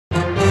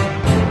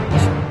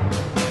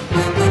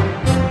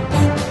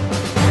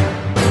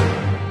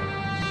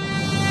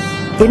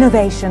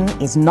Innovation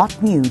is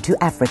not new to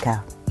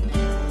Africa.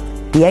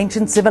 The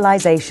ancient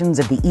civilizations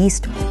of the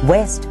East,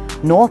 West,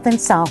 North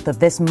and South of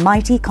this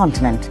mighty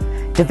continent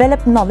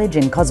developed knowledge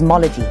in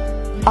cosmology,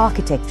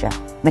 architecture,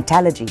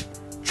 metallurgy,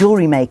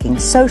 jewelry making,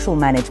 social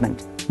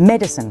management,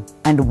 medicine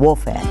and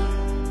warfare.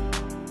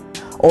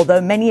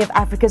 Although many of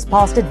Africa's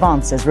past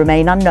advances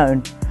remain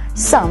unknown,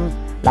 some,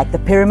 like the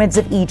pyramids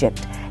of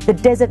Egypt, the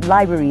desert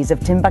libraries of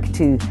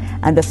Timbuktu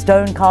and the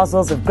stone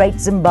castles of Great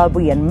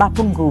Zimbabwe and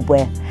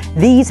Mapungubwe,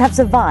 these have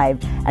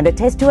survived and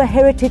attest to a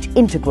heritage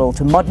integral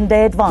to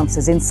modern-day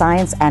advances in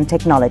science and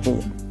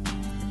technology.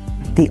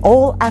 The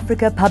All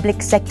Africa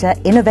Public Sector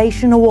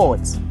Innovation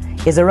Awards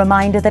is a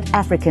reminder that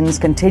Africans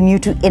continue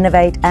to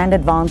innovate and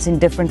advance in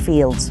different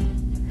fields.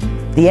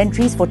 The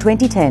entries for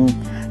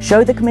 2010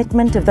 show the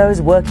commitment of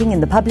those working in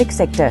the public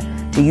sector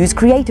to use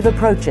creative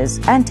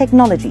approaches and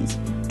technologies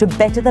to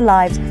better the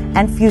lives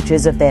and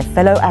futures of their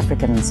fellow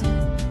Africans.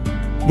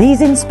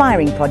 These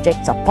inspiring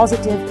projects are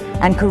positive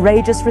and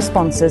courageous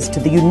responses to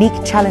the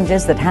unique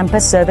challenges that hamper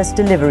service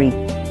delivery.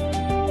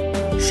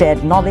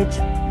 Shared knowledge,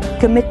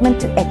 commitment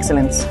to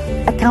excellence,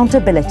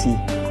 accountability,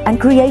 and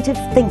creative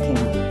thinking.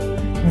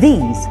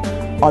 These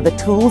are the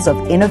tools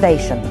of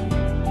innovation.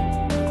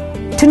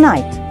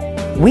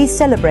 Tonight, we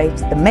celebrate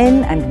the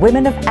men and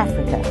women of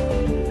Africa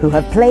who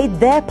have played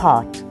their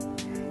part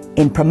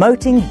in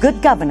promoting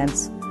good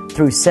governance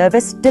through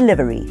service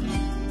delivery.